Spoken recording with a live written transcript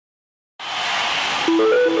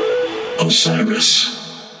Osiris.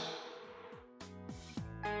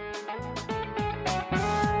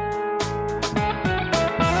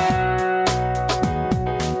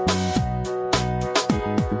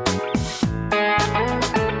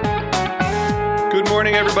 Good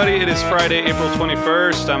morning, everybody. It is Friday, April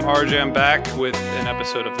 21st. I'm RJ. I'm back with an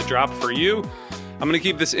episode of The Drop for you. I'm going to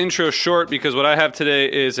keep this intro short because what I have today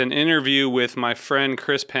is an interview with my friend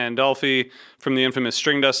Chris Pandolfi from the infamous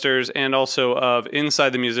Stringdusters and also of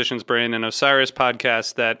Inside the Musician's Brain, an Osiris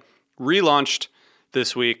podcast that relaunched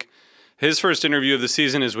this week. His first interview of the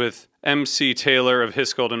season is with MC Taylor of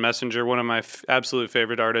His Golden Messenger, one of my absolute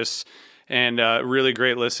favorite artists, and really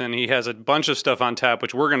great listen. He has a bunch of stuff on tap,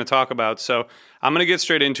 which we're going to talk about. So I'm going to get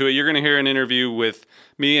straight into it. You're going to hear an interview with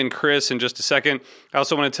me and Chris in just a second. I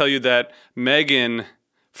also want to tell you that Megan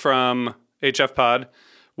from HF Pod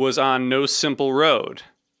was on No Simple Road.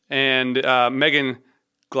 And Megan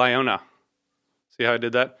Gliona. See how I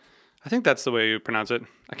did that? I think that's the way you pronounce it.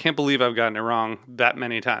 I can't believe I've gotten it wrong that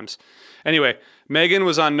many times. Anyway, Megan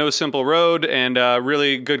was on No Simple Road, and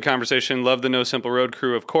really good conversation. Love the No Simple Road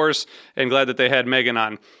crew, of course, and glad that they had Megan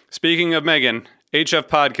on. Speaking of Megan, HF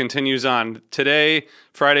Pod continues on. Today,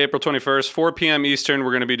 Friday, April 21st, 4 p.m. Eastern,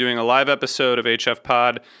 we're going to be doing a live episode of HF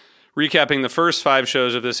Pod, recapping the first 5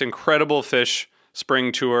 shows of this incredible Fish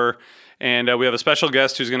spring tour. And we have a special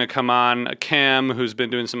guest who's going to come on, Cam, who's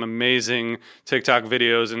been doing some amazing TikTok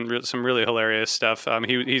videos and some really hilarious stuff.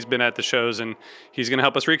 He's been at the shows, and he's going to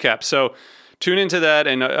help us recap. So tune into that,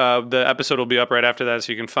 and the episode will be up right after that,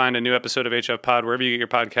 so you can find a new episode of HF Pod wherever you get your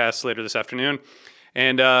podcasts later this afternoon.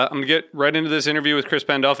 And I'm going to get right into this interview with Chris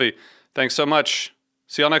Pandolfi. Thanks so much.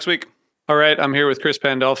 See y'all next week. All right, I'm here with Chris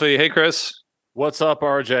Pandolfi. Hey, Chris. What's up,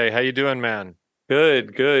 RJ? How you doing, man?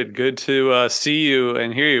 Good to see you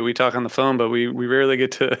and hear you. We talk on the phone, but we rarely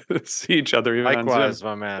get to see each other. Even Likewise,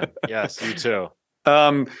 my man. Yes, you too.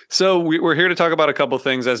 So we're here to talk about a couple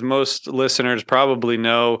things. As most listeners probably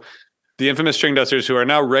know, the infamous Stringdusters, who are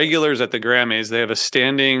now regulars at the Grammys, they have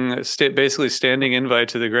a basically standing invite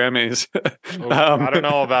to the Grammys. I don't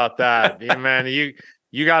know about that, man.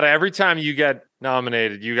 You got to, every time you get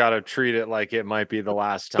nominated, you got to treat it like it might be the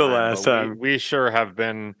last time. We sure have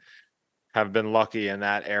been lucky in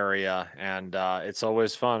that area, and it's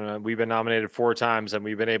always fun. We've been nominated 4 times, and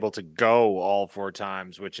we've been able to go all 4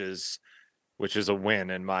 times, which is a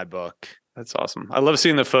win in my book. That's awesome. I love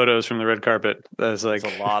seeing the photos from the red carpet. It's a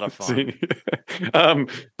lot of fun.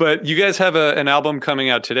 But you guys have an album coming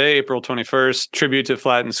out today, April 21st, tribute to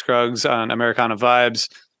Flatt and Scruggs on Americana Vibes.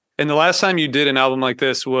 And the last time you did an album like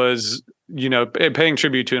this was, paying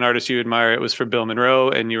tribute to an artist you admire. It was for Bill Monroe,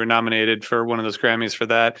 and you were nominated for one of those Grammys for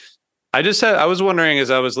that. I was wondering, as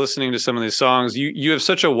I was listening to some of these songs, you have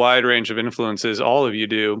such a wide range of influences, all of you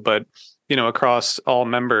do, but across all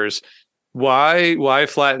members. Why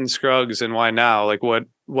Flatt and Scruggs, and why now? Like,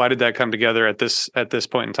 why did that come together at this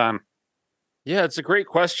point in time? Yeah, it's a great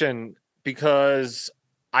question, because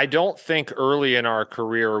I don't think early in our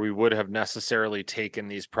career we would have necessarily taken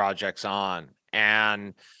these projects on.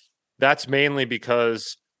 And that's mainly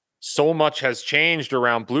because so much has changed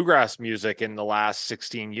around bluegrass music in the last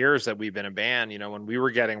 16 years that we've been a band. When we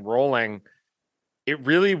were getting rolling, it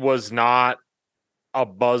really was not a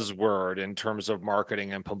buzzword in terms of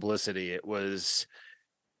marketing and publicity. It was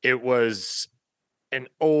an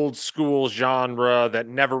old school genre that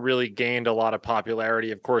never really gained a lot of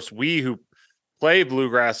popularity. Of course, we who play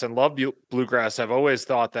bluegrass and love bluegrass have always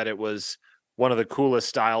thought that it was one of the coolest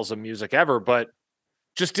styles of music ever, but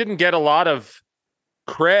just didn't get a lot of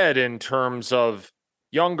cred in terms of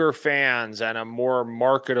younger fans and a more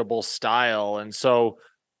marketable style. And so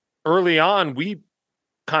early on, we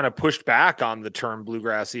kind of pushed back on the term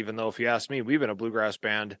bluegrass, even though, if you ask me, we've been a bluegrass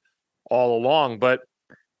band all along. But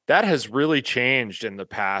that has really changed in the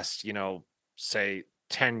past, say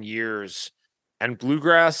 10 years. And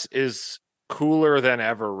bluegrass is cooler than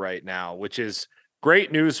ever right now, which is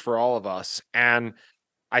great news for all of us. And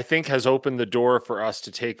I think has opened the door for us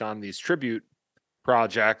to take on these tribute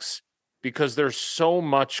projects, because there's so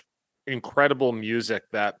much incredible music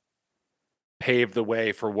that paved the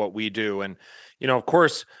way for what we do. And of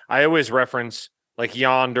course, I always reference like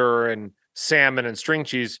Yonder and Salmon and String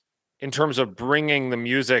Cheese in terms of bringing the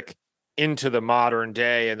music into the modern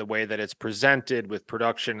day and the way that it's presented with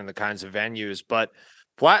production and the kinds of venues. But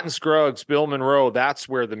Flatt and Scruggs, Bill Monroe, that's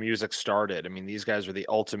where the music started. I mean, these guys are the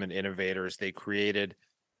ultimate innovators. They created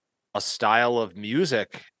a style of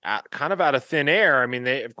music kind of out of thin air. I mean,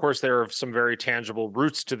 of course, there are some very tangible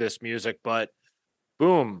roots to this music, but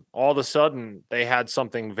boom, all of a sudden they had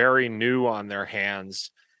something very new on their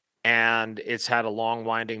hands, and it's had a long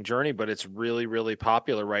winding journey, but it's really, really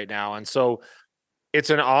popular right now. And so it's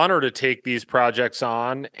an honor to take these projects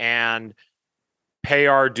on and pay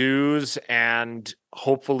our dues and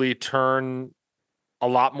hopefully turn a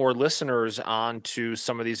lot more listeners onto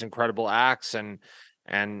some of these incredible acts and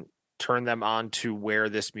turn them on to where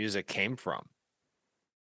this music came from.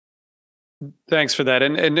 Thanks for that.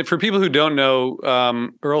 And for people who don't know,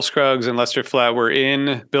 Earl Scruggs and Lester Flatt were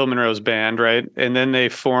in Bill Monroe's band, right? And then they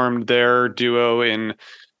formed their duo in,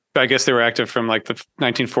 I guess they were active from like the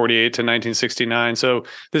 1948 to 1969. So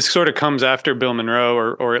this sort of comes after Bill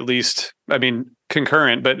Monroe, or at least, I mean,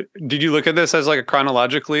 concurrent. But did you look at this as like a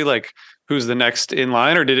chronologically, like who's the next in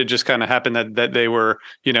line, or did it just kind of happen that they were,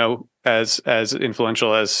 as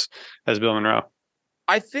influential as Bill Monroe?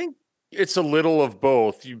 I think it's a little of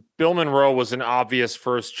both. Bill Monroe was an obvious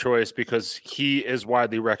first choice because he is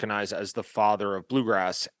widely recognized as the father of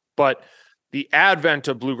bluegrass. But the advent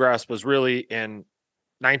of bluegrass was really in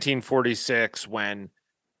 1946 when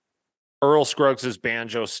Earl Scruggs'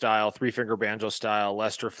 banjo style, three-finger banjo style,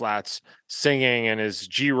 Lester Flatt's singing and his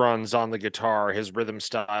G-runs on the guitar, his rhythm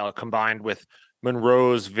style, combined with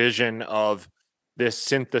Monroe's vision of this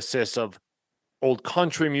synthesis of old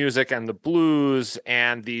country music and the blues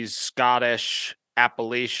and these Scottish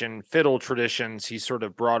Appalachian fiddle traditions. He sort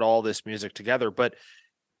of brought all this music together, but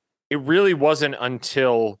it really wasn't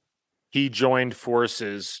until he joined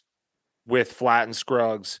forces with Flatt and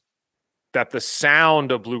Scruggs that the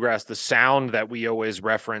sound of bluegrass, the sound that we always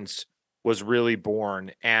reference, was really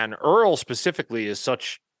born. And Earl specifically is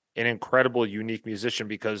such an incredible, unique musician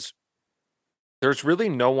because there's really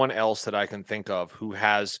no one else that I can think of who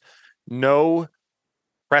has no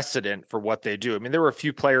precedent for what they do. I mean, there were a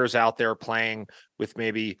few players out there playing with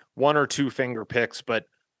maybe one or two finger picks, but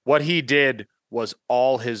what he did was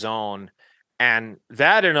all his own. And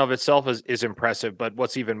that in of itself is impressive. But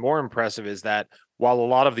what's even more impressive is that while a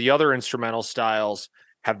lot of the other instrumental styles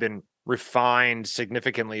have been refined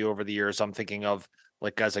significantly over the years, I'm thinking of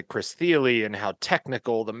like guys like Chris Thiele and how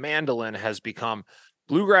technical the mandolin has become.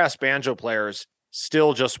 Bluegrass banjo players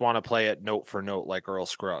still just want to play it note for note like Earl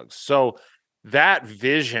Scruggs. So that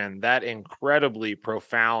vision, that incredibly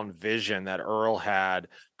profound vision that Earl had,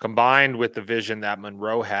 combined with the vision that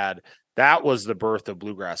Monroe had, that was the birth of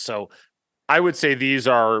bluegrass. So I would say these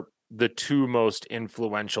are the two most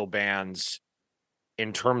influential bands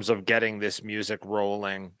in terms of getting this music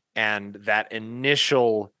rolling and that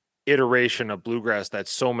initial iteration of bluegrass that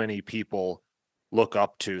so many people look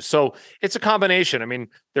up to. So it's a combination. I mean,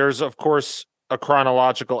 there's, of course, a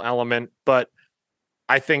chronological element, but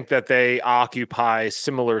I think that they occupy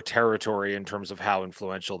similar territory in terms of how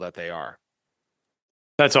influential that they are.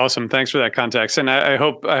 That's awesome. Thanks for that context. And I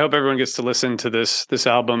hope everyone gets to listen to this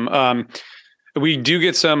album. We do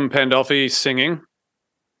get some Pandolfi singing.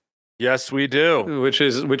 Yes, we do. Which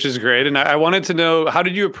is great. And I wanted to know, how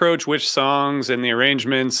did you approach which songs and the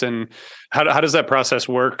arrangements, and how does that process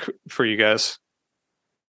work for you guys?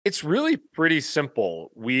 It's really pretty simple.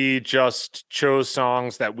 We just chose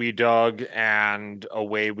songs that we dug and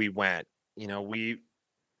away we went.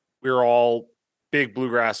 We're all big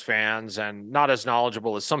bluegrass fans and not as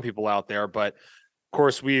knowledgeable as some people out there, but of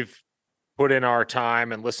course we've put in our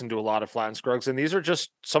time and listened to a lot of Flatt and Scruggs, and these are just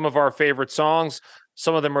some of our favorite songs.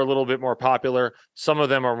 Some of them are a little bit more popular. Some of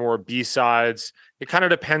them are more B-sides. It kind of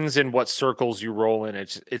depends in what circles you roll in.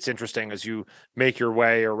 It's interesting as you make your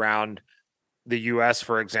way around the US,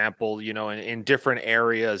 for example, in different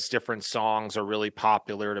areas, different songs are really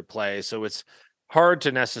popular to play. So it's hard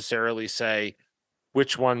to necessarily say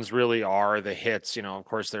which ones really are the hits. Of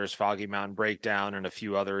course, there's Foggy Mountain Breakdown and a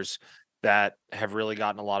few others that have really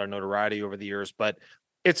gotten a lot of notoriety over the years, but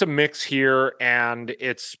it's a mix here, and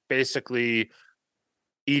it's basically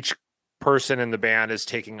each person in the band is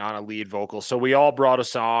taking on a lead vocal. So we all brought a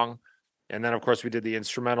song. And then, of course, we did the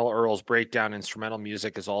instrumental. Earl's breakdown instrumental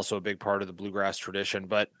music is also a big part of the bluegrass tradition.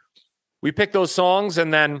 But we picked those songs,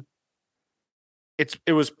 and then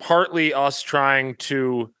it was partly us trying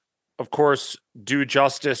to, of course, do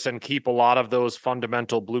justice and keep a lot of those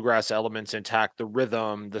fundamental bluegrass elements intact, the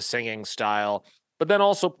rhythm, the singing style, but then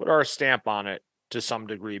also put our stamp on it to some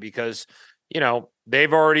degree because,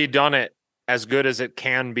 they've already done it as good as it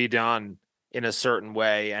can be done in a certain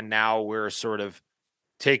way. And now we're sort of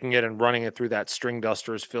taking it and running it through that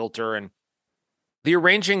Stringdusters filter. And the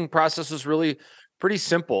arranging process is really pretty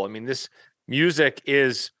simple. I mean, this music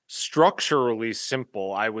is structurally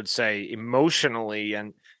simple, I would say, emotionally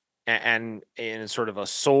and in sort of a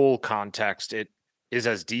soul context, it is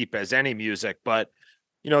as deep as any music. But,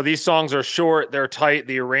 these songs are short, they're tight,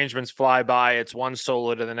 the arrangements fly by. It's one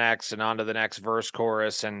solo to the next and on to the next verse,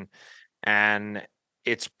 chorus, and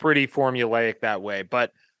it's pretty formulaic that way.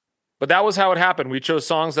 But but that was how it happened. We chose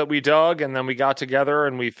songs that we dug, and then we got together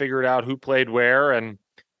and we figured out who played where. And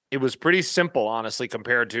it was pretty simple, honestly,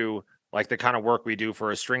 compared to like the kind of work we do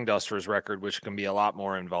for a Stringdusters record, which can be a lot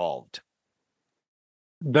more involved.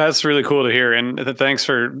 That's really cool to hear. And thanks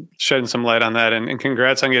for shedding some light on that. And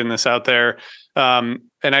congrats on getting this out there. And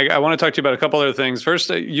I want to talk to you about a couple other things. First,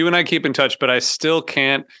 you and I keep in touch, but I still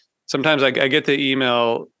can't. Sometimes I get the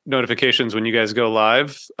email notifications when you guys go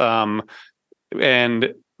live.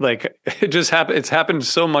 And like it just happened. It's happened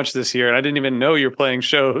so much this year. And I didn't even know you're playing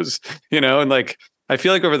shows, and like I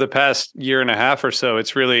feel like over the past year and a half or so,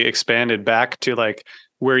 it's really expanded back to like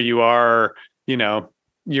where you are,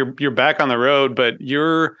 you're back on the road, but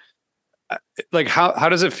you're like, how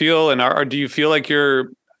does it feel? And do you feel like it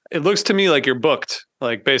looks to me like you're booked,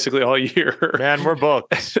 like basically all year. Man, we're booked.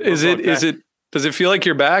 Does it feel like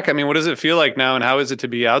you're back? I mean, what does it feel like now? And how is it to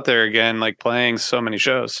be out there again, like playing so many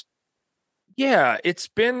shows? Yeah, it's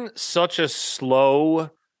been such a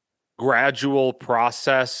slow, gradual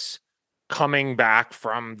process coming back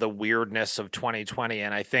from the weirdness of 2020.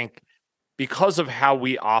 And I think because of how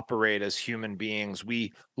we operate as human beings,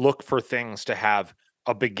 we look for things to have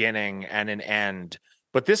a beginning and an end.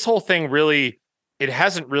 But this whole thing really, it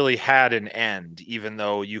hasn't really had an end, even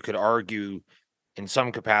though you could argue in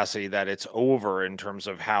some capacity that it's over in terms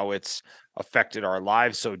of how it's affected our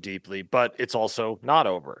lives so deeply, but it's also not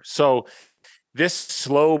over. So this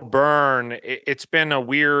slow burn, it's been a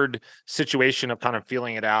weird situation of kind of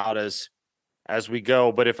feeling it out as we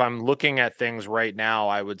go. But if I'm looking at things right now,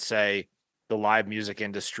 I would say the live music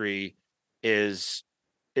industry is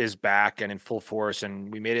back and in full force. And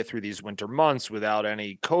we made it through these winter months without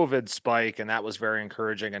any COVID spike, and that was very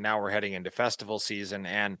encouraging. And now we're heading into festival season.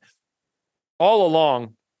 And all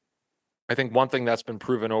along, I think one thing that's been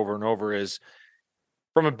proven over and over is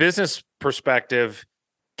from a business perspective,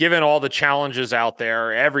 given all the challenges out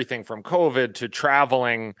there, everything from COVID to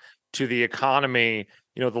traveling to the economy,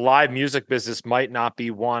 the live music business might not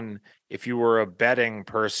be one, if you were a betting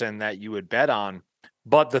person, that you would bet on.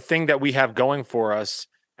 But the thing that we have going for us,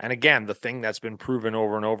 and again, the thing that's been proven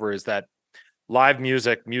over and over, is that live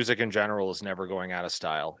music in general, is never going out of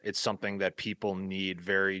style. It's something that people need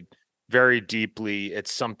very, very deeply.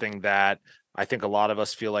 It's something that I think a lot of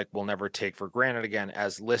us feel like we'll never take for granted again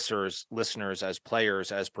as listeners, as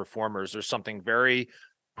players, as performers. There's something very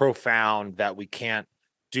profound that we can't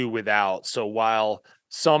do without. So while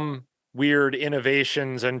some weird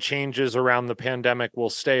innovations and changes around the pandemic will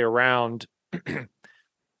stay around,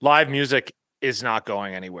 live music is not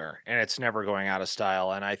going anywhere, and it's never going out of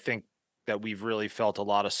style. And I think that we've really felt a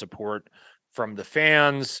lot of support from the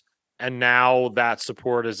fans, and now that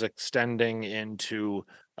support is extending into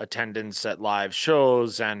attendance at live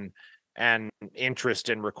shows and interest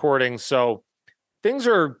in recording. So things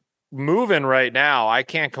are moving right now. I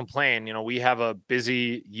can't complain. We have a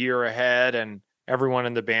busy year ahead, and everyone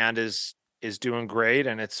in the band is doing great,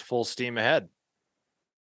 and it's full steam ahead.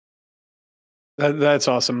 That's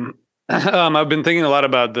awesome. I've been thinking a lot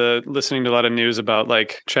about listening to a lot of news about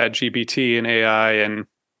like Chat GPT and AI. And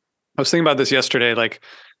I was thinking about this yesterday, like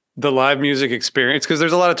the live music experience, because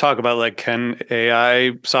there's a lot of talk about like, can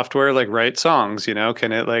AI software like write songs,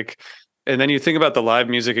 can it like, and then you think about the live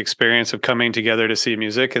music experience of coming together to see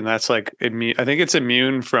music. And that's like, I think it's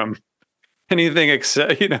immune from anything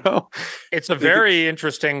except, It's a very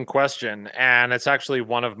interesting question. And it's actually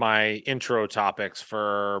one of my intro topics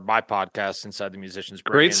for my podcast, Inside the Musician's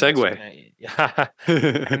Brain. Great segue.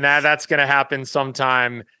 And that's going to happen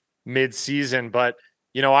sometime mid-season. But,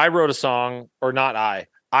 I wrote a song, or not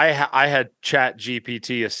I had Chat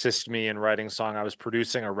GPT assist me in writing a song. I was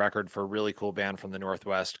producing a record for a really cool band from the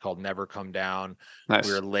Northwest called Never Come Down. Nice.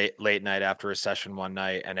 We were late night after a session one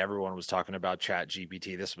night, and everyone was talking about Chat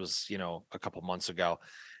GPT. This was, a couple months ago.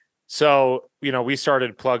 So, we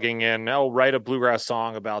started plugging in, write a bluegrass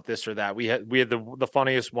song about this or that. We had the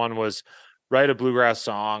funniest one was write a bluegrass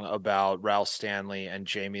song about Ralph Stanley and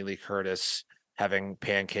Jamie Lee Curtis having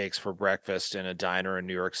pancakes for breakfast in a diner in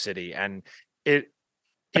New York City. And it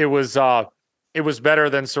was better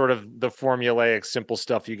than sort of the formulaic simple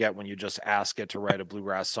stuff you get when you just ask it to write a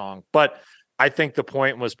bluegrass song. But I think the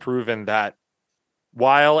point was proven that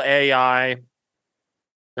while AI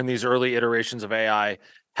and these early iterations of AI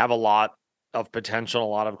have a lot of potential, a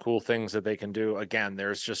lot of cool things that they can do, again,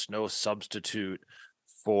 there's just no substitute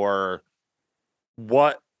for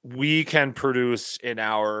what we can produce in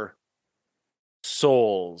our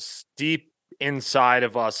souls. Deep inside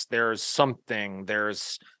of us, there's something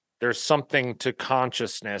to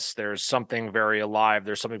consciousness. There's something very alive.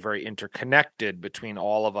 There's something very interconnected between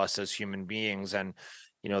all of us as human beings. And,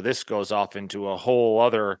 this goes off into a whole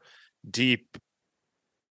other deep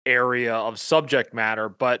area of subject matter,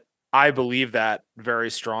 but I believe that very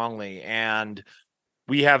strongly. And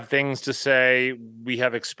we have things to say, we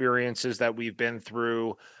have experiences that we've been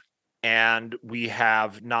through, and we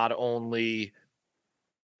have not only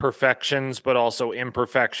perfections, but also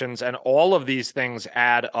imperfections. And all of these things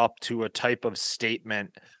add up to a type of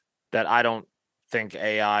statement that I don't think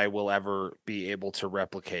AI will ever be able to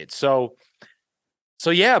replicate. So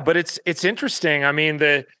yeah, but it's interesting. I mean,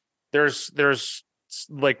 there's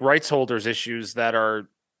like rights holders issues that are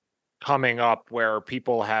coming up where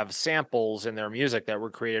people have samples in their music that were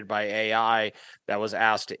created by AI that was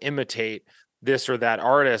asked to imitate this or that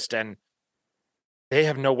artist, and they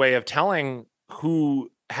have no way of telling who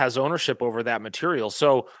has ownership over that material.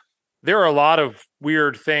 So there are a lot of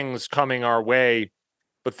weird things coming our way,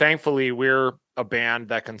 but thankfully we're a band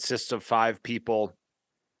that consists of 5 people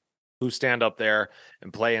who stand up there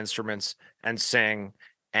and play instruments and sing.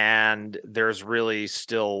 And there's really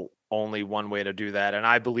still only one way to do that. And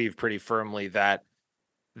I believe pretty firmly that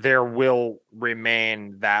there will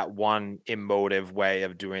remain that one emotive way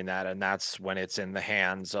of doing that. And that's when it's in the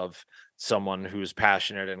hands of someone who's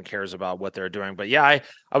passionate and cares about what they're doing. But yeah,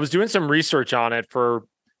 I was doing some research on it for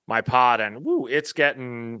my pod, and woo, it's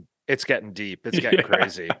getting deep. It's getting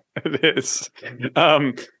crazy. It is.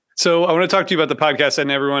 So I want to talk to you about the podcast,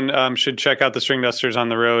 and everyone should check out the Stringdusters on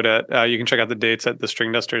the road. You can check out the dates at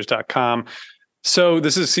thestringdusters.com. So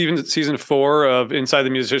this is season 4 of Inside the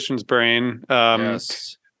Musician's Brain.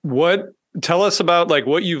 Yes. Tell us about like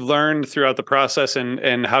what you've learned throughout the process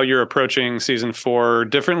and how you're approaching season 4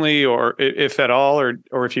 differently, or if at all,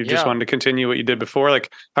 or if you just wanted to continue what you did before.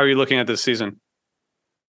 Like, how are you looking at this season?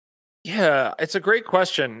 Yeah, it's a great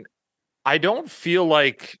question. I don't feel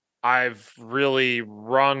like I've really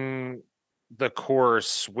run the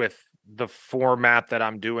course with the format that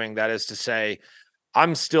I'm doing. That is to say,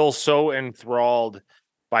 I'm still so enthralled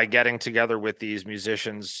by getting together with these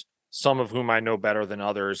musicians, some of whom I know better than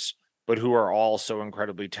others, but who are all so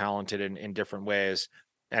incredibly talented in different ways,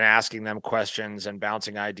 and asking them questions and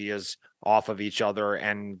bouncing ideas off of each other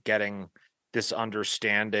and getting this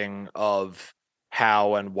understanding of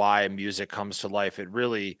how and why music comes to life. It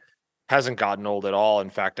really hasn't gotten old at all. In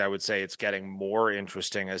fact, I would say it's getting more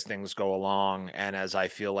interesting as things go along, and as I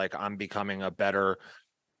feel like I'm becoming a better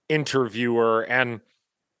interviewer. And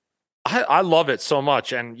I love it so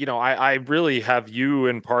much. And, you know, I really have you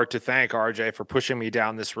in part to thank, RJ, for pushing me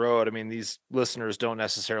down this road. I mean, these listeners don't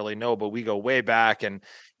necessarily know, but we go way back. And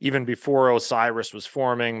even before Osiris was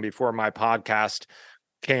forming, before my podcast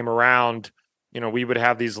came around, you know, we would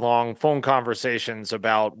have these long phone conversations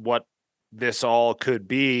about what this all could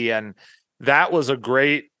be. And that was a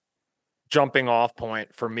great jumping off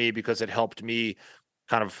point for me, because it helped me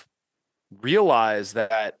kind of realize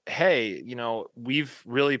that, hey, you know, we've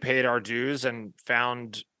really paid our dues and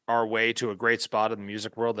found our way to a great spot in the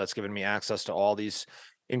music world that's given me access to all these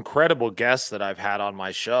incredible guests that I've had on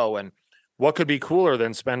my show. And what could be cooler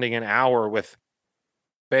than spending an hour with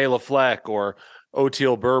Bela Fleck or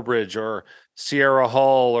Oteil Burbridge or Sierra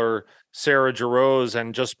Hull or Sarah Jarosz,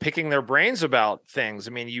 and just picking their brains about things.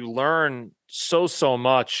 I mean, you learn so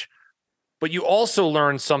much, but you also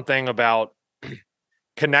learn something about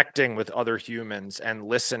connecting with other humans and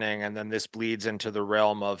listening. And then this bleeds into the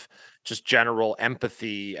realm of just general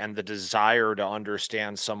empathy and the desire to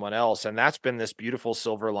understand someone else. And that's been this beautiful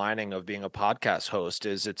silver lining of being a podcast host,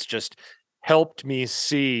 is it's just helped me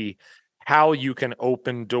see how you can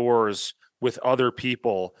open doors with other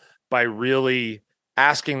people by really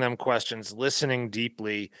asking them questions, listening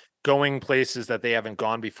deeply, going places that they haven't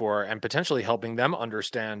gone before, and potentially helping them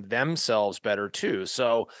understand themselves better too.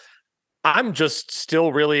 So I'm just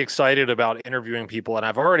still really excited about interviewing people, and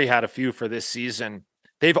I've already had a few for this season.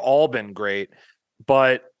 They've all been great,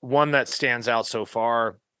 but one that stands out so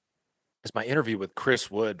far is my interview with Chris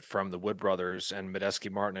Wood from the Wood Brothers and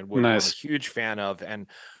Medeski Martin and Wood, Nice. who I'm a huge fan of. And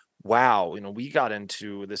wow, you know, we got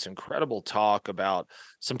into this incredible talk about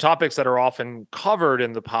some topics that are often covered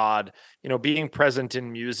in the pod, you know, being present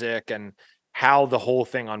in music and how the whole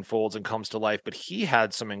thing unfolds and comes to life. But he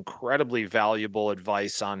had some incredibly valuable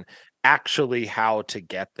advice on actually how to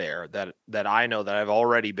get there that I know that I've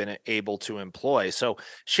already been able to employ. So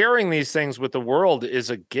sharing these things with the world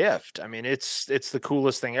is a gift. I mean, it's the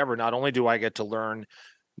coolest thing ever. Not only do I get to learn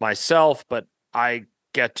myself, but I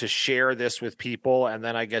get to share this with people, and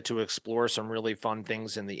then I get to explore some really fun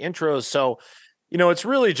things in the intros. So, you know, it's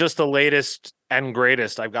really just the latest and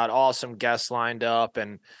greatest. I've got awesome guests lined up,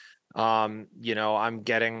 and you know, I'm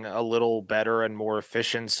getting a little better and more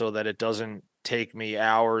efficient so that it doesn't take me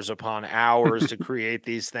hours upon hours to create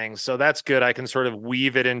these things. So that's good. I can sort of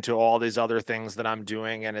weave it into all these other things that I'm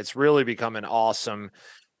doing, and it's really become an awesome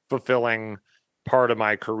fulfilling part of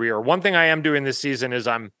my career. One thing I am doing this season is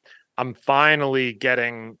I'm finally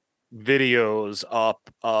getting videos up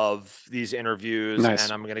of these interviews. Nice.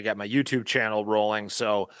 And I'm going to get my YouTube channel rolling.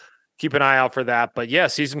 So keep an eye out for that. But yeah,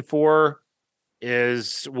 season 4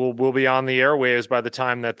 will be on the airwaves by the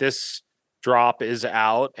time that this drop is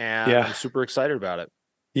out, and I'm super excited about it.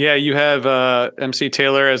 Yeah, you have MC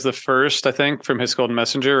Taylor as the first, I think, from His Golden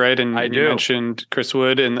Messenger, right? And you mentioned Chris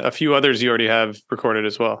Wood and a few others you already have recorded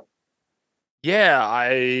as well. Yeah,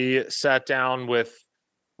 I sat down with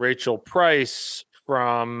Rachel Price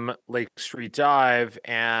from Lake Street Dive,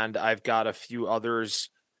 and I've got a few others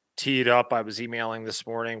teed up. I was emailing this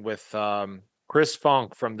morning with Chris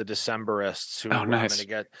Funk from the Decemberists, who I'm going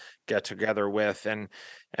to get together with, and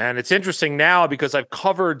it's interesting now because I've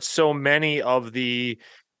covered so many of the,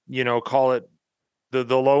 call it the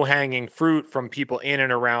low hanging fruit from people in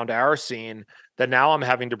and around our scene, that now I'm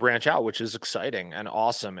having to branch out, which is exciting and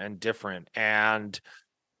awesome and different and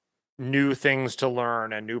new things to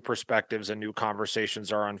learn and new perspectives and new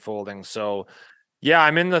conversations are unfolding. So yeah,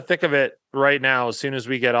 I'm in the thick of it right now. As soon as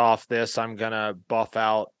we get off this, I'm going to buff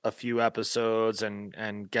out a few episodes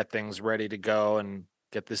and get things ready to go and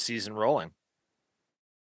get this season rolling.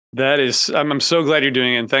 That is, I'm so glad you're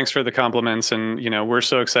doing it. And thanks for the compliments. And, we're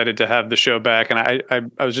so excited to have the show back. And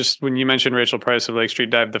I was just, when you mentioned Rachel Price of Lake Street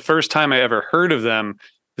Dive, the first time I ever heard of them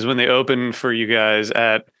is when they opened for you guys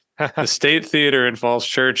at the State Theater in Falls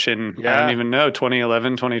Church in, I don't even know,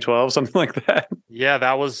 2011, 2012, something like that. Yeah,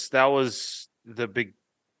 that was the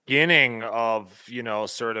beginning of,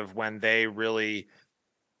 sort of when they really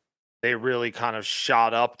kind of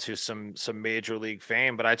shot up to some major league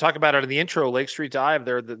fame. But I talk about it in the intro. Lake Street Dive,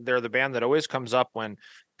 they're the band that always comes up when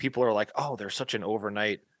people are like, oh, they're such an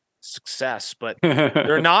overnight success, but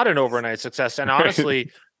they're not an overnight success. And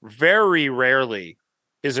honestly, very rarely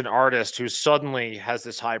is an artist who suddenly has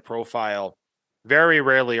this high profile. Very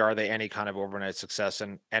rarely are they any kind of overnight success.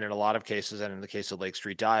 And in a lot of cases, and in the case of Lake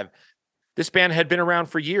Street Dive, this band had been around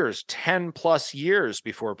for years, 10 plus years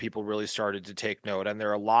before people really started to take note. And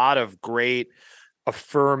there are a lot of great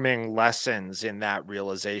affirming lessons in that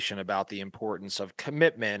realization about the importance of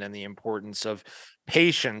commitment and the importance of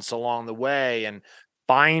patience along the way and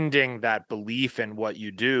finding that belief in what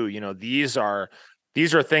you do. These are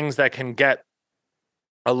things that can get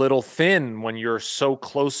a little thin when you're so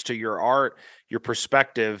close to your art. Your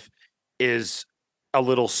perspective is a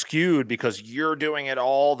little skewed because you're doing it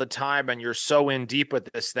all the time and you're so in deep with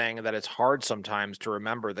this thing that it's hard sometimes to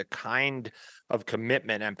remember the kind of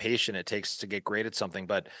commitment and patience it takes to get great at something.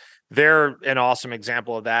 But they're an awesome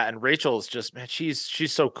example of that. And Rachel is just, man,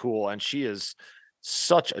 she's so cool, and she is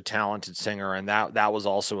such a talented singer. And that was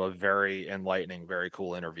also a very enlightening, very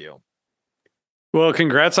cool interview. Well,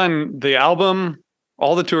 congrats on the album,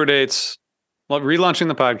 all the tour dates, relaunching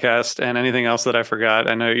the podcast, and anything else that I forgot.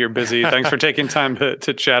 I know you're busy. Thanks for taking time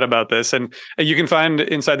to chat about this. And you can find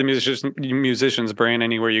Inside the Musician's Brain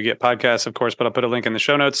anywhere you get podcasts, of course, but I'll put a link in the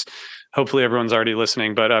show notes. Hopefully everyone's already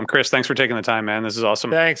listening. But Chris, thanks for taking the time, man. This is awesome.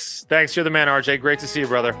 Thanks. You're the man, RJ. Great to see you,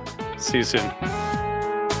 brother. See you soon.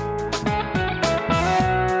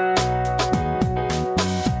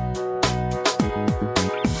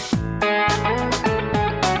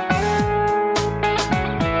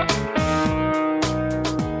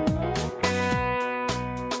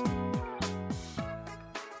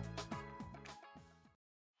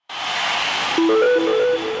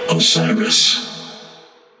 Osiris.